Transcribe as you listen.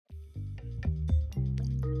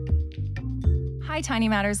Hi, Tiny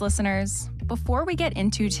Matters listeners. Before we get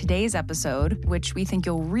into today's episode, which we think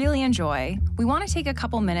you'll really enjoy, we want to take a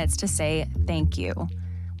couple minutes to say thank you.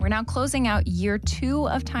 We're now closing out year 2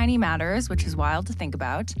 of Tiny Matters, which is wild to think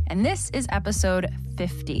about, and this is episode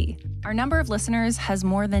 50. Our number of listeners has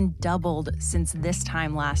more than doubled since this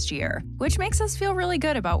time last year, which makes us feel really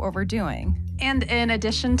good about what we're doing. And in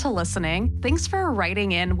addition to listening, thanks for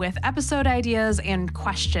writing in with episode ideas and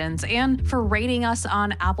questions, and for rating us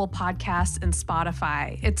on Apple Podcasts and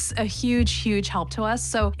Spotify. It's a huge, huge help to us.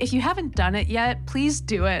 So if you haven't done it yet, please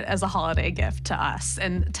do it as a holiday gift to us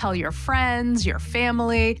and tell your friends, your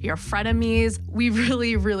family, your frenemies. We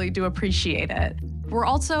really, really do appreciate it. We're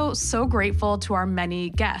also so grateful to our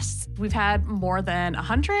many guests. We've had more than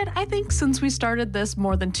 100, I think, since we started this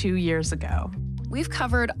more than 2 years ago. We've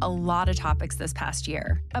covered a lot of topics this past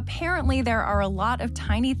year. Apparently, there are a lot of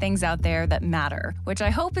tiny things out there that matter, which I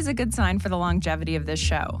hope is a good sign for the longevity of this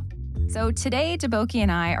show. So today, debunking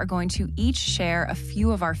and I are going to each share a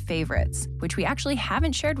few of our favorites, which we actually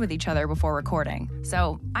haven't shared with each other before recording.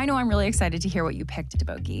 So I know I'm really excited to hear what you picked,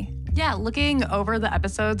 debunking. Yeah, looking over the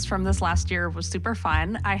episodes from this last year was super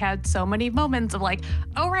fun. I had so many moments of like,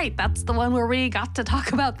 oh, right, that's the one where we got to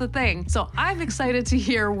talk about the thing. So I'm excited to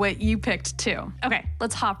hear what you picked too. Okay,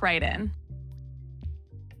 let's hop right in.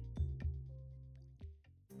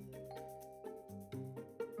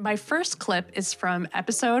 My first clip is from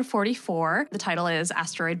episode 44. The title is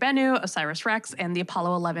Asteroid Bennu, OSIRIS-REx, and the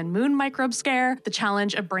Apollo 11 Moon Microbe Scare, the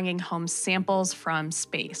challenge of bringing home samples from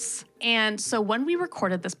space. And so when we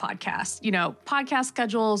recorded this podcast, podcast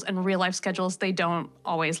schedules and real life schedules, they don't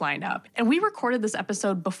always line up. And we recorded this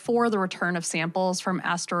episode before the return of samples from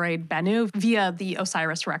asteroid Bennu via the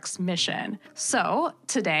OSIRIS-REx mission. So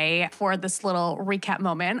today, for this little recap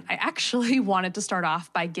moment, I actually wanted to start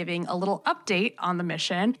off by giving a little update on the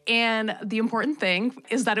mission. And the important thing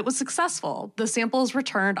is that it was successful. The samples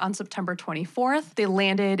returned on September 24th. They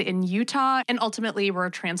landed in Utah and ultimately were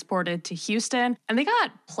transported to Houston. And they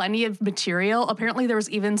got plenty of material. Apparently, there was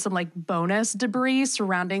even some bonus debris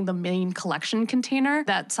surrounding the main collection container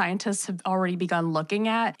that scientists have already begun looking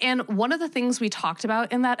at. And one of the things we talked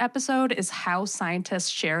about in that episode is how scientists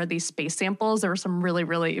share these space samples. There were some really,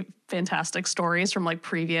 really fantastic stories from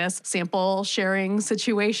previous sample sharing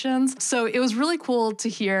situations. So it was really cool to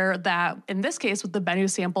hear that in this case with the Bennu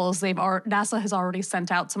samples, NASA has already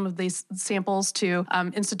sent out some of these samples to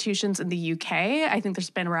institutions in the UK. I think there's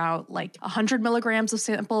been around 100 milligrams of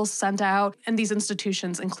samples sent out, and these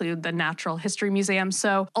institutions include the Natural History Museum.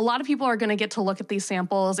 So a lot of people are going to get to look at these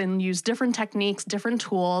samples and use different techniques, different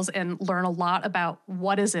tools, and learn a lot about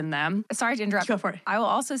what is in them. Sorry to interrupt. Go for it. I will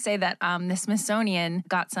also say that the Smithsonian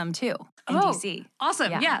got some too in DC.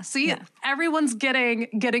 Awesome. Yeah. See, everyone's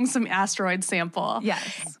getting some asteroid sample.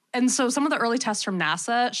 Yes. And so some of the early tests from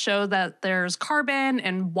NASA show that there's carbon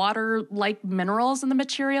and water-like minerals in the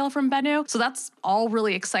material from Bennu. So that's all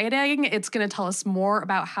really exciting. It's going to tell us more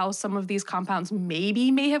about how some of these compounds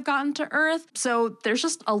may have gotten to Earth. So there's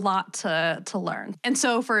just a lot to learn. And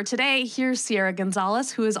so for today, here's Sierra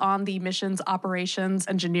Gonzalez, who is on the mission's operations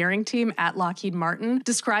engineering team at Lockheed Martin,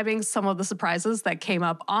 describing some of the surprises that came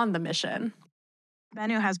up on the mission.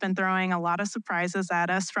 Bennu has been throwing a lot of surprises at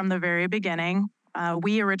us from the very beginning.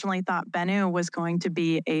 We originally thought Bennu was going to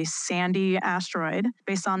be a sandy asteroid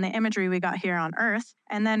based on the imagery we got here on Earth.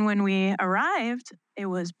 And then when we arrived, it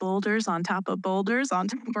was boulders on top of boulders, on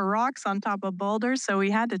top of rocks, on top of boulders. So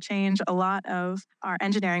we had to change a lot of our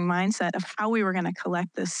engineering mindset of how we were going to collect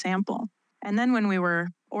this sample. And then when we were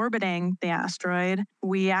orbiting the asteroid,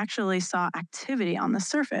 we actually saw activity on the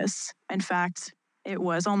surface. In fact, it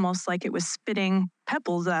was almost like it was spitting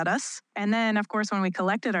pebbles at us. And then, of course, when we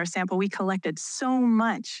collected our sample, we collected so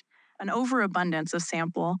much, an overabundance of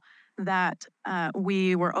sample, that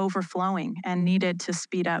we were overflowing and needed to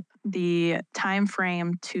speed up the time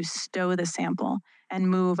frame to stow the sample and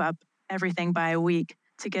move up everything by a week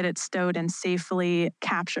to get it stowed and safely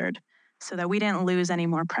captured so that we didn't lose any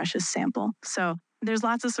more precious sample. So there's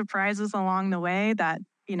lots of surprises along the way that,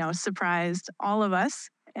 surprised all of us.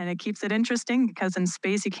 And it keeps it interesting because in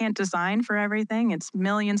space, you can't design for everything. It's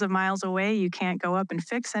millions of miles away. You can't go up and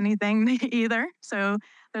fix anything either. So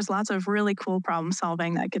there's lots of really cool problem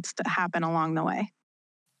solving that gets to happen along the way.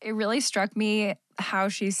 It really struck me how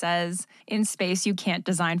she says, in space, you can't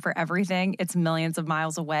design for everything. It's millions of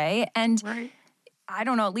miles away. And right. I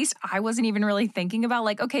don't know, at least I wasn't even really thinking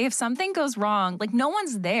about okay, if something goes wrong, no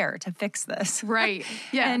one's there to fix this. Right.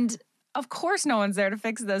 Yeah. And of course, no one's there to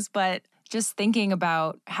fix this, but just thinking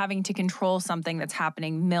about having to control something that's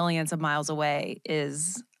happening millions of miles away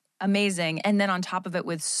is amazing. And then on top of it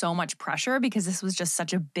with so much pressure because this was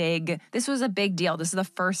a big deal. This is the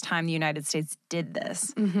first time the United States did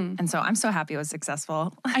this. Mm-hmm. And so I'm so happy it was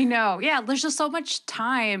successful. I know. Yeah. There's just so much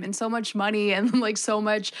time and so much money and like so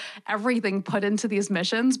much everything put into these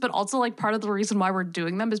missions. But also like part of the reason why we're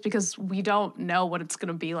doing them is because we don't know what it's going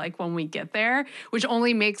to be like when we get there, which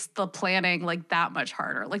only makes the planning like that much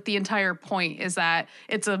harder. Like the entire point is that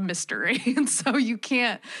it's a mystery. And so you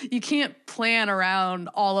can't plan around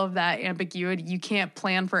all of that ambiguity. You can't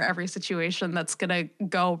plan for every situation that's going to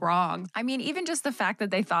go wrong. I mean, even just the fact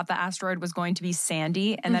that they thought the asteroid was going to be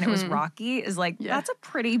sandy and then it was rocky is like, that's a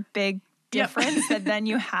pretty big difference that then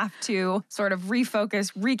you have to sort of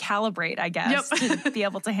refocus, recalibrate, I guess, to be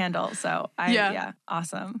able to handle. So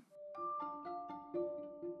awesome.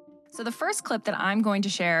 So the first clip that I'm going to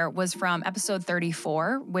share was from episode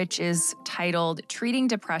 34, which is titled Treating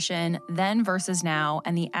Depression Then versus Now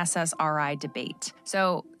and the SSRI Debate.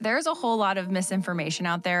 So there's a whole lot of misinformation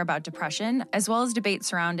out there about depression, as well as debate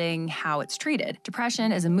surrounding how it's treated.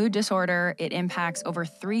 Depression is a mood disorder. It impacts over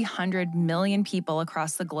 300 million people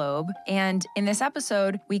across the globe. And in this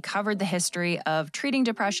episode, we covered the history of treating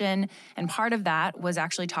depression, and part of that was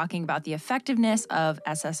actually talking about the effectiveness of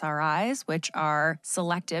SSRIs, which are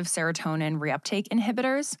selective serotonin reuptake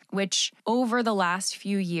inhibitors, which over the last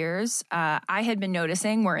few years, I had been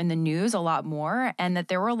noticing were in the news a lot more, and that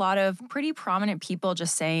there were a lot of pretty prominent people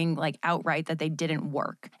just saying like outright that they didn't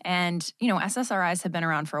work. And, SSRIs have been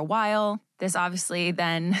around for a while. This obviously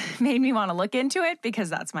then made me want to look into it because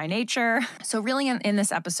that's my nature. So really in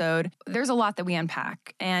this episode, there's a lot that we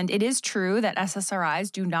unpack. And it is true that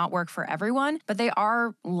SSRIs do not work for everyone, but they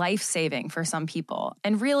are life-saving for some people.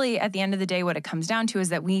 And really, at the end of the day, what it comes down to is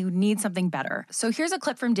that we need something better. So here's a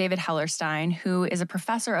clip from David Hellerstein, who is a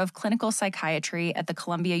professor of clinical psychiatry at the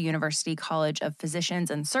Columbia University College of Physicians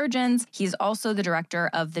and Surgeons. He's also the director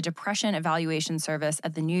of the Depression Evaluation Service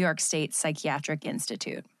at the New York State Psychiatric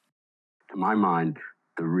Institute. To my mind,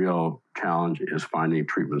 the real challenge is finding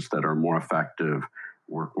treatments that are more effective,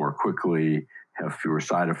 work more quickly, have fewer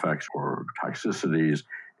side effects or toxicities,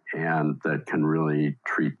 and that can really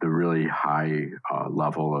treat the really high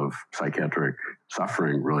level of psychiatric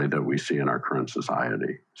suffering really that we see in our current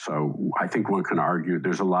society. So I think one can argue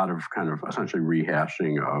there's a lot of kind of essentially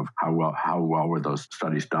rehashing of how well were those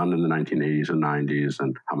studies done in the 1980s and 90s,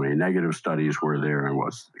 and how many negative studies were there, and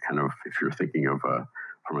what's kind of, if you're thinking of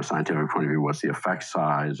from a scientific point of view, what's the effect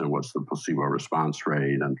size and what's the placebo response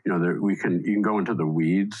rate? And, you can go into the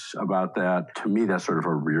weeds about that. To me, that's sort of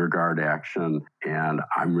a rearguard action. And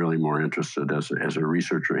I'm really more interested as a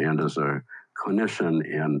researcher and as a clinician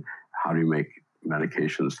in how do you make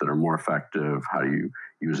medications that are more effective? How do you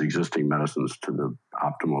use existing medicines to the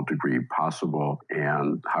optimal degree possible?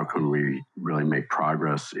 And how can we really make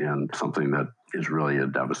progress in something that is really a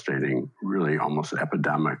devastating, really almost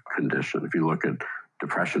epidemic condition? If you look at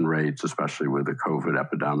depression rates, especially with the COVID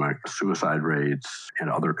epidemic, suicide rates, and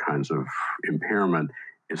other kinds of impairment,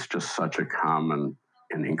 it's just such a common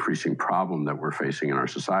and increasing problem that we're facing in our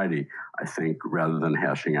society. I think rather than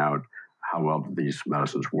hashing out how well these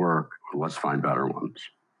medicines work, let's find better ones.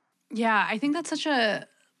 Yeah, I think that's such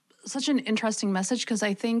an interesting message, because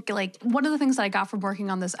I think like one of the things that I got from working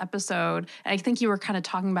on this episode, and I think you were kind of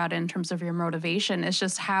talking about it in terms of your motivation, is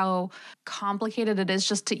just how complicated it is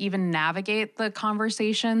just to even navigate the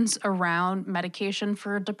conversations around medication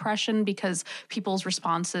for depression, because people's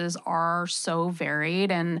responses are so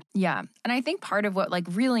varied. And I think part of what like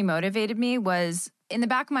really motivated me was in the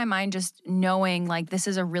back of my mind, just knowing like this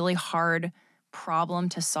is a really hard problem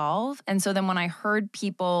to solve. And so then when I heard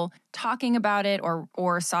people talking about it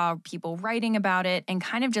or saw people writing about it and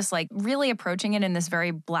kind of just like really approaching it in this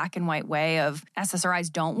very black and white way of SSRIs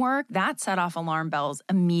don't work, that set off alarm bells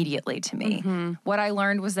immediately to me. Mm-hmm. What I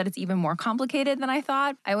learned was that it's even more complicated than I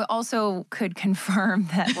thought. I also could confirm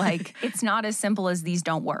that like it's not as simple as these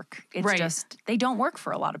don't work. It's just they don't work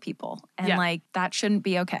for a lot of people. And like that shouldn't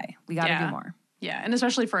be okay. We got to do more. Yeah, and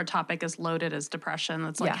especially for a topic as loaded as depression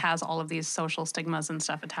that's like has all of these social stigmas and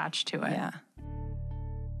stuff attached to it. Yeah.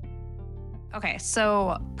 Okay,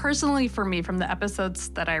 so personally for me, from the episodes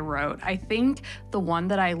that I wrote, I think the one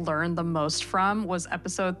that I learned the most from was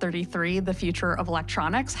episode 33, The Future of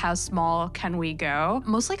Electronics, How Small Can We Go?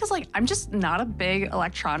 Mostly because like I'm just not a big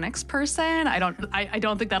electronics person. I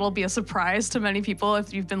don't think that'll be a surprise to many people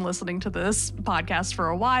if you've been listening to this podcast for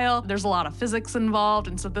a while. There's a lot of physics involved,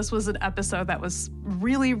 and so this was an episode that was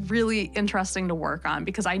really, really interesting to work on,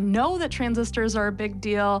 because I know that transistors are a big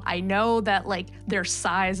deal. I know that like their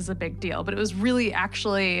size is a big deal, but it was really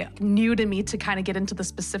actually new to me to kind of get into the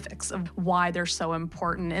specifics of why they're so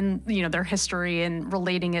important and, their history and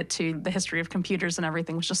relating it to the history of computers and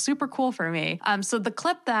everything, which is super cool for me. So the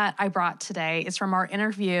clip that I brought today is from our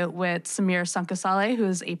interview with Samir Sankasale, who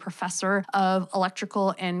is a professor of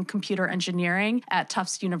electrical and computer engineering at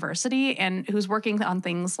Tufts University and who's working on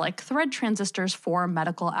things like thread transistors for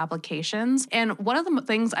medical applications. And one of the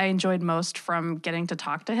things I enjoyed most from getting to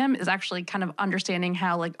talk to him is actually kind of understanding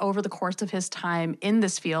how, like, over the course of his time in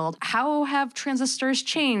this field, how have transistors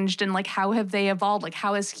changed and, like, how have they evolved? Like,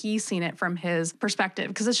 how has he seen it from his perspective?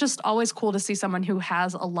 Because it's just always cool to see someone who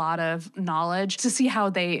has a lot of knowledge to see how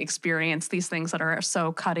they experience these things that are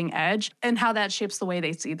so cutting edge and how that shapes the way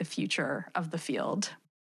they see the future of the field.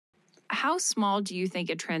 How small do you think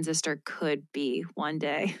a transistor could be one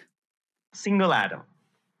day? Single atom,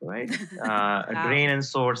 right? Wow. A drain and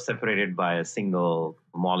source separated by a single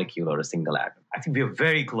molecule or a single atom. I think we are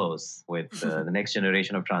very close with the next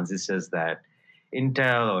generation of transistors that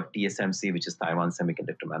Intel or TSMC, which is Taiwan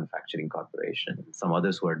Semiconductor Manufacturing Corporation, some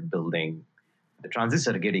others who are building the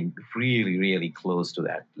transistor are getting really, really close to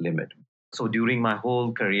that limit. So during my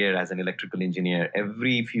whole career as an electrical engineer,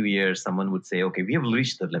 every few years, someone would say, okay, we have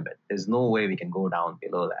reached the limit. There's no way we can go down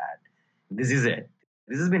below that. This is it.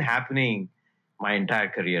 This has been happening my entire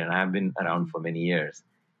career, and I've been around for many years.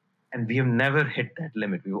 And we have never hit that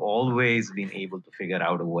limit. We've always been able to figure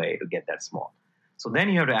out a way to get that small. So then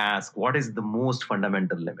you have to ask, what is the most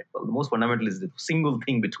fundamental limit? Well, the most fundamental is the single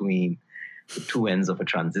thing between the two ends of a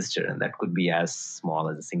transistor, and that could be as small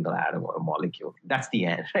as a single atom or a molecule. That's the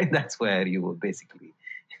end, right? That's where you will basically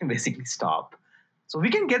stop. So we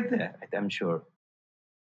can get there, I'm sure.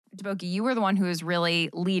 Debunking, you were the one who was really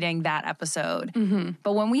leading that episode. Mm-hmm.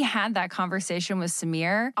 But when we had that conversation with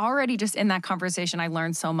Samir, already just in that conversation, I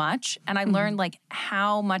learned so much. And I learned like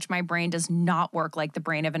how much my brain does not work like the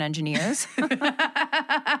brain of an engineer's.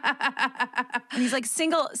 And he's like,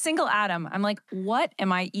 single atom. I'm like, what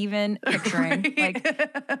am I even picturing? Right.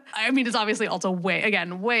 Like, I mean, it's obviously also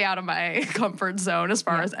way out of my comfort zone as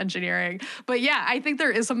far as engineering. But yeah, I think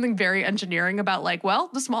there is something very engineering about, like, well,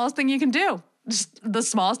 the smallest thing you can do. Just the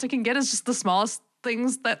smallest it can get is just the smallest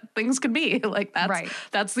things that things could be. Like,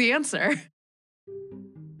 that's the answer.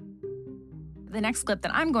 The next clip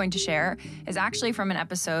that I'm going to share is actually from an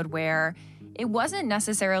episode where it wasn't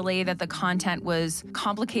necessarily that the content was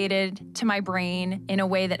complicated to my brain in a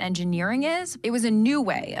way that engineering is. It was a new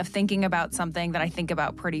way of thinking about something that I think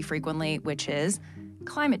about pretty frequently, which is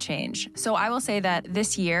climate change. So I will say that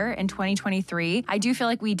this year in 2023, I do feel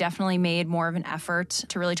like we definitely made more of an effort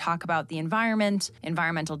to really talk about the environment,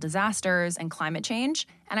 environmental disasters, and climate change.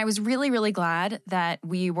 And I was really, really glad that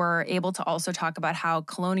we were able to also talk about how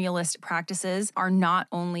colonialist practices are not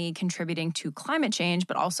only contributing to climate change,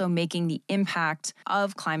 but also making the impact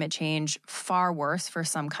of climate change far worse for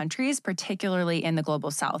some countries, particularly in the global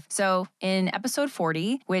south. So in episode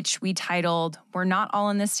 40, which we titled, "We're Not All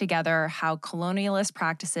in This Together, How Colonialist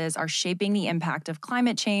Practices Are Shaping the Impact of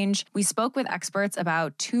Climate Change," we spoke with experts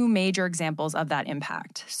about two major examples of that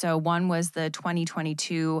impact. So one was the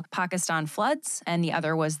 2022 Pakistan floods, and the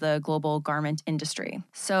other was the global garment industry.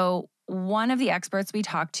 So one of the experts we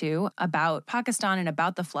talked to about Pakistan and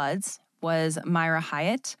about the floods was Myra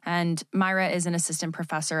Hyatt. And Myra is an assistant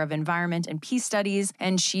professor of environment and peace studies,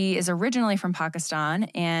 and she is originally from Pakistan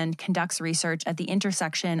and conducts research at the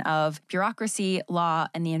intersection of bureaucracy, law,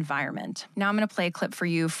 and the environment. Now I'm going to play a clip for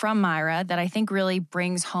you from Myra that I think really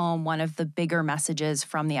brings home one of the bigger messages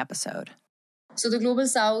from the episode. So the global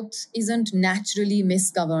south isn't naturally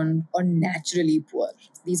misgoverned or naturally poor.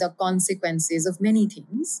 These are consequences of many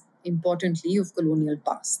things, importantly of colonial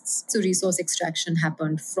pasts. So resource extraction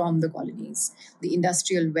happened from the colonies. The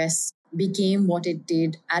industrial West became what it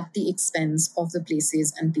did at the expense of the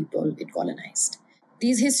places and people it colonized.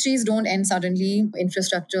 These histories don't end suddenly.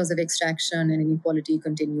 Infrastructures of extraction and inequality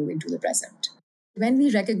continue into the present. When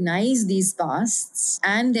we recognize these pasts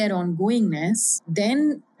and their ongoingness,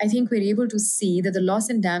 then I think we're able to see that the loss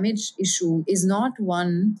and damage issue is not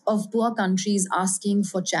one of poor countries asking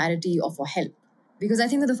for charity or for help. Because I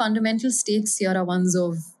think that the fundamental stakes here are ones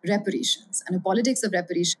of reparations. And a politics of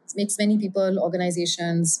reparations makes many people,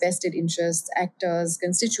 organizations, vested interests, actors,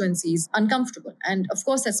 constituencies uncomfortable. And of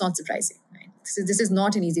course, that's not surprising. Right? This is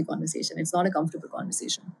not an easy conversation. It's not a comfortable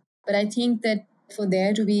conversation. But I think that for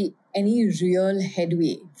there to be any real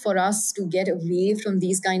headway, for us to get away from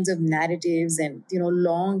these kinds of narratives and,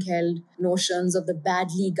 long-held notions of the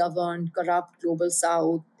badly governed, corrupt global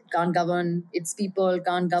south, can't govern its people,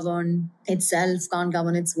 can't govern itself, can't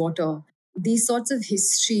govern its water. These sorts of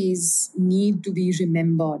histories need to be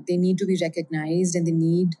remembered. They need to be recognized, and they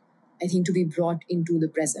need, I think, to be brought into the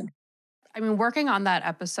present. I mean, working on that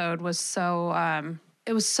episode was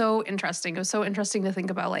it was so interesting. It was so interesting to think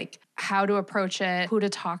about like how to approach it, who to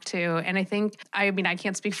talk to. And I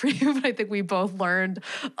can't speak for you, but I think we both learned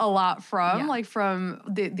a lot from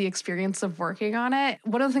the experience of working on it.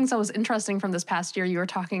 One of the things that was interesting from this past year, you were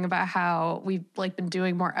talking about how we've like been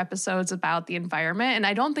doing more episodes about the environment. And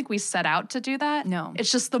I don't think we set out to do that. No.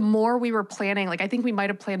 It's just the more we were planning, like I think we might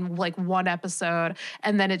have planned like one episode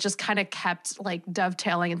and then it just kind of kept like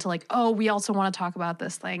dovetailing into like, oh, we also want to talk about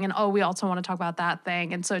this thing. And oh, we also want to talk about that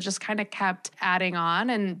thing. And so it just kind of kept adding on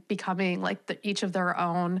and becoming like each of their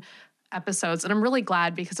own episodes. And I'm really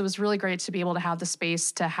glad because it was really great to be able to have the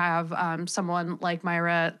space to have someone like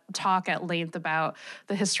Myra talk at length about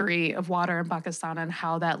the history of water in Pakistan and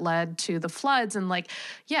how that led to the floods. And like,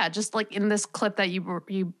 yeah, just like in this clip that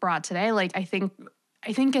you brought today, like I think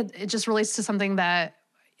it just relates to something that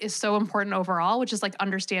is so important overall, which is like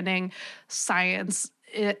understanding science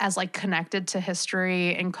as like connected to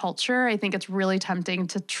history and culture. I think it's really tempting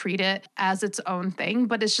to treat it as its own thing,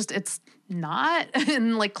 but it's not.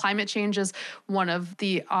 And like climate change is one of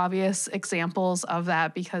the obvious examples of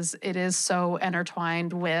that because it is so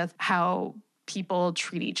intertwined with how people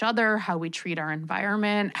treat each other, how we treat our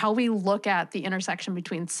environment, how we look at the intersection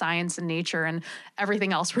between science and nature and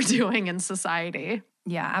everything else we're doing in society.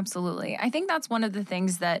 Yeah, absolutely. I think that's one of the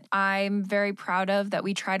things that I'm very proud of that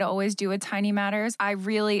we try to always do with Tiny Matters. I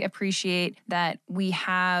really appreciate that we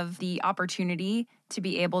have the opportunity to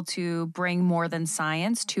be able to bring more than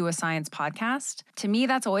science to a science podcast. To me,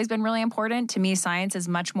 that's always been really important. To me, science is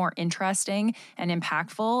much more interesting and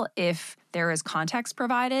impactful if there is context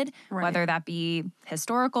provided, whether that be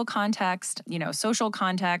historical context, social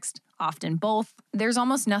context, often both. There's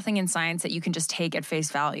almost nothing in science that you can just take at face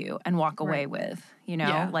value and walk away with,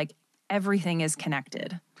 like everything is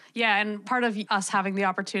connected. Yeah, and part of us having the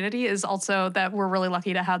opportunity is also that we're really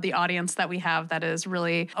lucky to have the audience that we have that is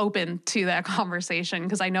really open to that conversation.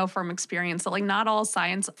 Because I know from experience that like not all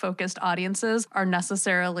science-focused audiences are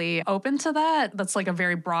necessarily open to that. That's like a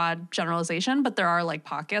very broad generalization, but there are like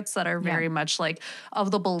pockets that are very much like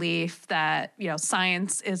of the belief that,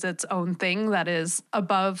 science is its own thing that is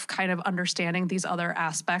above kind of understanding these other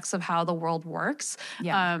aspects of how the world works.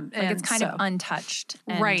 Yeah, like it's kind of untouched.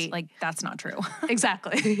 And like that's not true.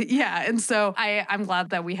 Exactly. Yeah. And so I'm glad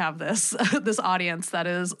that we have this audience that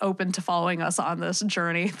is open to following us on this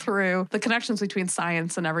journey through the connections between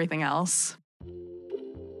science and everything else.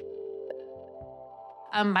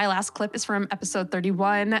 My last clip is from episode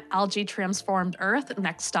 31, Algae Transformed Earth,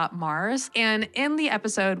 Next Stop Mars. And in the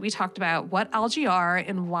episode, we talked about what algae are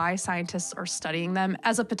and why scientists are studying them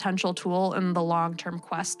as a potential tool in the long-term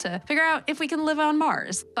quest to figure out if we can live on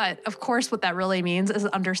Mars. But of course, what that really means is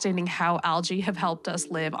understanding how algae have helped us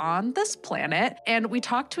live on this planet. And we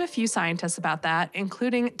talked to a few scientists about that,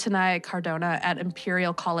 including Tanaya Cardona at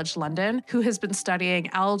Imperial College London, who has been studying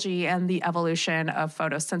algae and the evolution of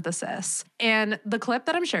photosynthesis. And the clip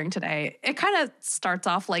that I'm sharing today, it kind of starts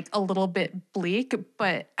off like a little bit bleak,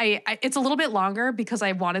 but it's a little bit longer because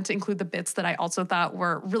I wanted to include the bits that I also thought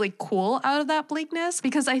were really cool out of that bleakness,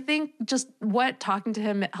 because I think just what talking to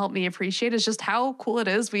him helped me appreciate is just how cool it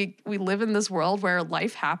is. We live in this world where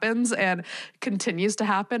life happens and continues to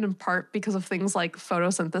happen in part because of things like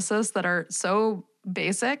photosynthesis that are so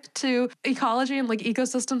basic to ecology and like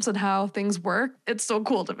ecosystems and how things work. It's so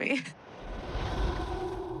cool to me.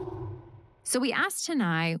 So we asked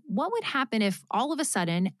Tanai what would happen if all of a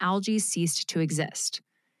sudden algae ceased to exist.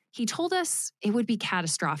 He told us it would be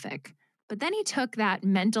catastrophic, but then he took that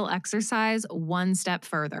mental exercise one step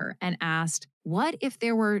further and asked, what if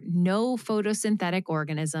there were no photosynthetic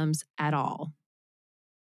organisms at all?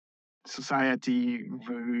 Society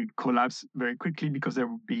would collapse very quickly because there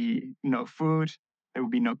would be no food, there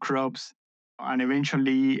would be no crops, and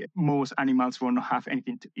eventually most animals will not have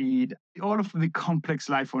anything to eat. All of the complex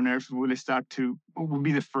life on Earth will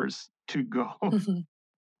be the first to go.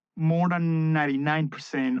 More than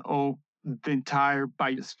 99% of the entire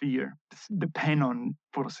biosphere depend on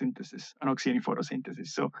photosynthesis, on oxygen photosynthesis.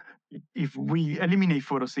 So if we eliminate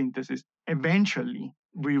photosynthesis, eventually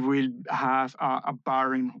we will have a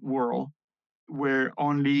barren world where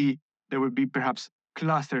only there will be perhaps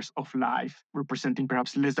clusters of life representing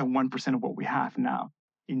perhaps less than 1% of what we have now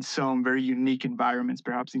in some very unique environments,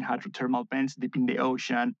 perhaps in hydrothermal vents deep in the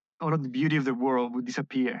ocean. All of the beauty of the world would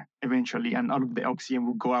disappear eventually, and all of the oxygen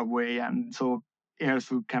would go away. And so Earth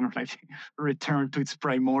would kind of like return to its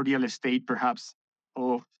primordial state, perhaps,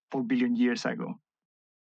 of 4 billion years ago.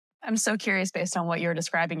 I'm so curious, based on what you're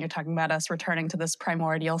describing, you're talking about us returning to this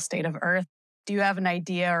primordial state of Earth. Do you have an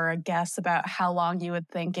idea or a guess about how long you would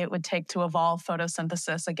think it would take to evolve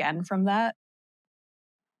photosynthesis again from that?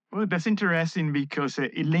 Well, that's interesting because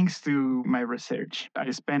it links to my research.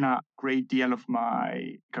 I spent a great deal of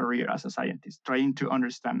my career as a scientist trying to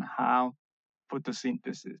understand how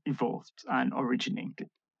photosynthesis evolved and originated.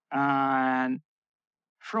 And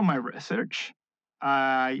from my research,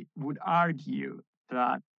 I would argue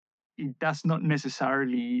that it does not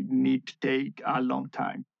necessarily need to take a long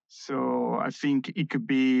time. So I think it could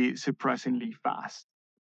be surprisingly fast.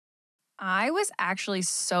 I was actually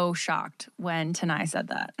so shocked when Tanai said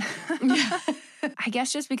that. I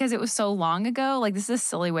guess just because it was so long ago, like this is a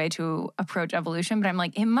silly way to approach evolution, but I'm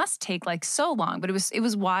like, it must take like so long. But it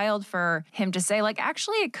was wild for him to say, like,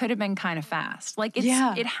 actually it could have been kind of fast. Like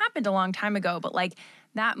it happened a long time ago, but like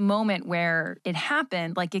that moment where it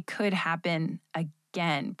happened, like it could happen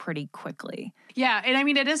again pretty quickly. Yeah, and I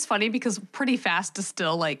mean, it is funny because pretty fast is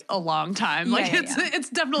still like a long time. Like it's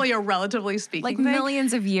definitely a relatively speaking like thing.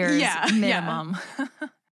 Millions of years minimum. Yeah.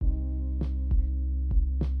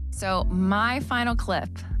 So my final clip,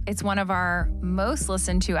 it's one of our most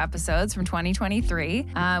listened to episodes from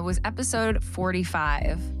 2023, was episode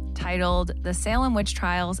 45, titled The Salem Witch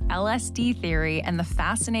Trials, LSD Theory, and the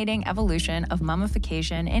Fascinating Evolution of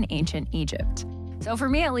Mummification in Ancient Egypt. So for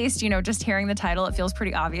me, at least, just hearing the title, it feels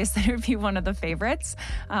pretty obvious that it would be one of the favorites.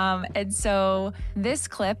 And so this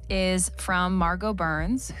clip is from Margot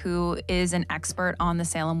Burns, who is an expert on the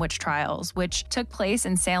Salem witch trials, which took place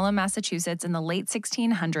in Salem, Massachusetts in the late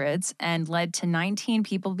 1600s and led to 19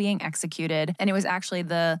 people being executed. And it was actually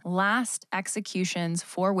the last executions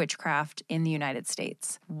for witchcraft in the United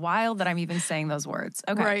States. Wild that I'm even saying those words.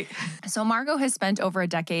 Okay. Right. So Margot has spent over a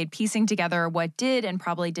decade piecing together what did and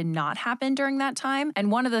probably did not happen during that time.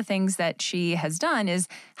 And one of the things that she has done is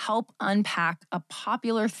help unpack a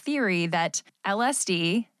popular theory that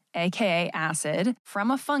LSD, aka acid,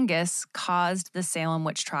 from a fungus caused the Salem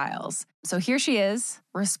witch trials. So here she is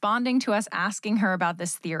responding to us asking her about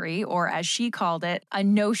this theory, or as she called it, a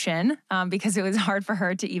notion, because it was hard for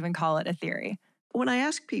her to even call it a theory. When I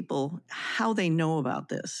ask people how they know about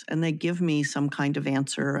this, and they give me some kind of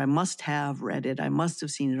answer, I must have read it, I must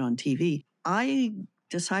have seen it on TV, I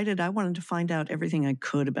decided I wanted to find out everything I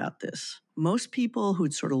could about this. Most people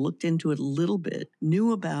who'd sort of looked into it a little bit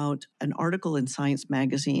knew about an article in Science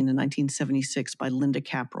magazine in 1976 by Linda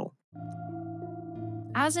Caprell.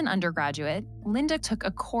 As an undergraduate, Linda took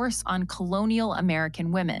a course on colonial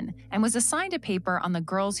American women and was assigned a paper on the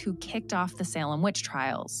girls who kicked off the Salem witch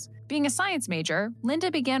trials. Being a science major, Linda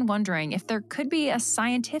began wondering if there could be a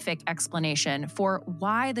scientific explanation for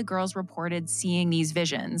why the girls reported seeing these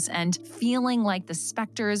visions and feeling like the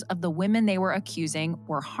specters of the women they were accusing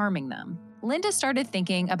were harming them. Linda started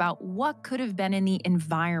thinking about what could have been in the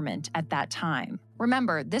environment at that time.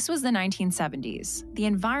 Remember, this was the 1970s. The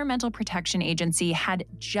Environmental Protection Agency had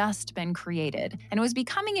just been created, and it was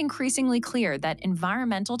becoming increasingly clear that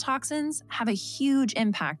environmental toxins have a huge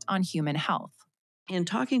impact on human health. In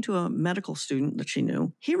talking to a medical student that she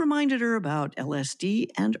knew, he reminded her about LSD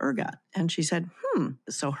and ergot. And she said,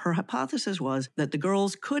 So her hypothesis was that the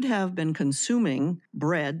girls could have been consuming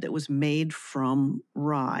bread that was made from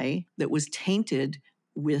rye that was tainted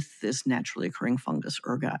with this naturally occurring fungus,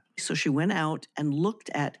 ergot. So she went out and looked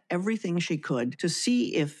at everything she could to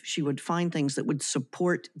see if she would find things that would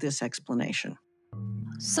support this explanation.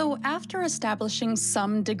 So after establishing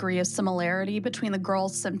some degree of similarity between the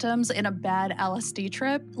girls' symptoms and a bad LSD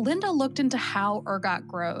trip, Linda looked into how ergot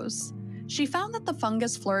grows. She found that the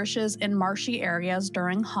fungus flourishes in marshy areas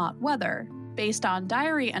during hot weather. Based on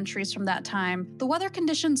diary entries from that time, the weather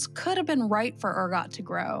conditions could have been right for ergot to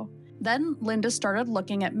grow. Then Linda started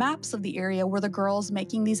looking at maps of the area where the girls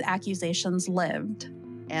making these accusations lived.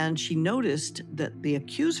 And she noticed that the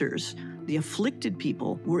accusers, the afflicted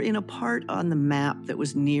people, were in a part on the map that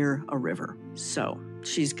was near a river. So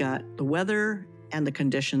she's got the weather and the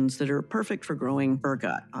conditions that are perfect for growing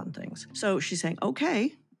ergot on things. So she's saying,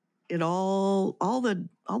 okay, it all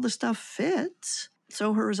the stuff fits.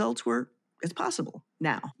 So her results were, it's possible.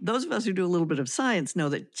 Now, those of us who do a little bit of science know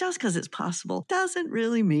that just because it's possible doesn't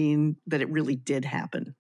really mean that it really did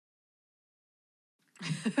happen.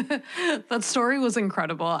 That story was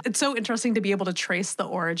incredible. It's so interesting to be able to trace the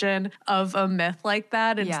origin of a myth like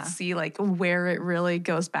that and to see like where it really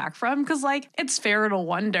goes back from. Cause like, it's fair to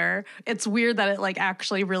wonder. It's weird that it like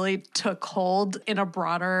actually really took hold in a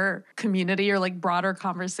broader community or like broader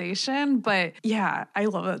conversation. But yeah, I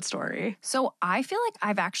love that story. So I feel like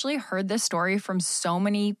I've actually heard this story from so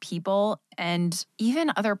many people and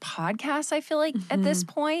even other podcasts, I feel like, at this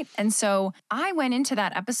point. And so I went into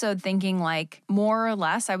that episode thinking like, more or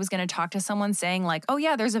less, I was going to talk to someone saying like, oh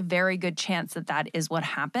yeah, there's a very good chance that that is what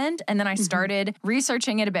happened. And then I started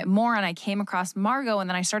researching it a bit more, and I came across Margot, and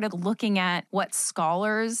then I started looking at what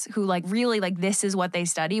scholars who like really like this is what they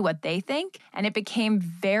study, what they think. And it became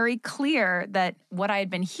very clear that what I had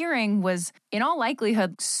been hearing was in all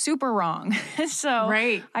likelihood super wrong. So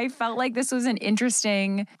I felt like this was an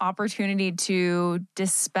interesting opportunity to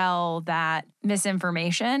dispel that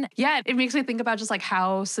misinformation. Yeah, it makes me think about just like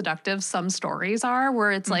how seductive some stories are,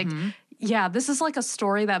 where it's like, yeah, this is like a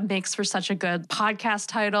story that makes for such a good podcast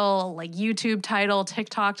title, like YouTube title,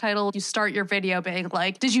 TikTok title. You start your video being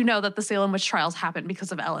like, did you know that the Salem witch trials happened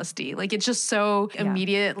because of LSD? Like, it's just so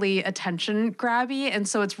immediately attention grabby. And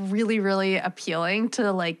so it's really, really appealing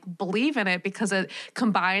to like believe in it because it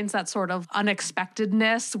combines that sort of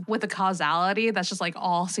unexpectedness with a causality that's just like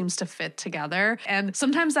all seems to fit together. And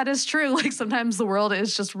sometimes that is true. Like sometimes the world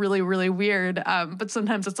is just really, really weird. But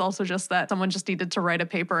sometimes it's also just that someone just needed to write a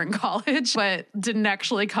paper in college, but didn't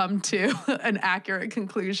actually come to an accurate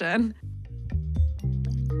conclusion.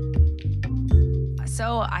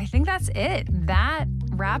 So I think that's it. That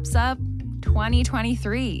wraps up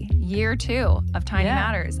 2023, year 2 of Tiny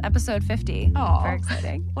Matters, episode 50. Oh, very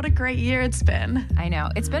exciting. What a great year it's been. I know.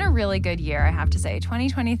 It's been a really good year, I have to say.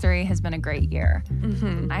 2023 has been a great year.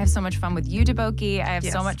 I have so much fun with you, debunking. I have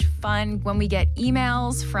so much fun when we get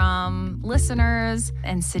emails from listeners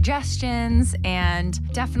and suggestions.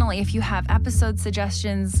 And definitely, if you have episode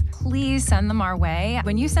suggestions, please send them our way.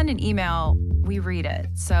 When you send an email, we read it.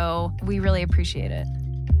 So we really appreciate it.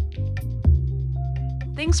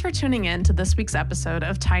 Thanks for tuning in to this week's episode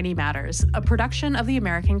of Tiny Matters, a production of the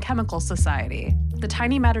American Chemical Society. The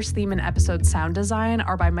Tiny Matters theme and episode sound design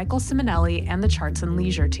are by Michael Simonelli and the Charts and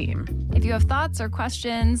Leisure team. If you have thoughts or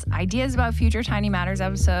questions, ideas about future Tiny Matters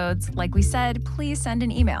episodes, like we said, please send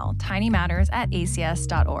an email,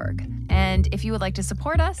 tinymatters@acs.org. And if you would like to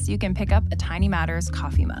support us, you can pick up a Tiny Matters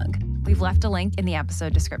coffee mug. We've left a link in the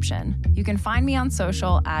episode description. You can find me on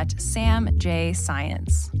social at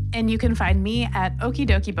SamJScience. And you can find me at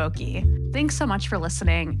Okidokiboki. Thanks so much for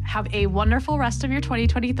listening. Have a wonderful rest of your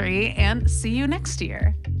 2023 and see you next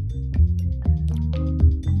year.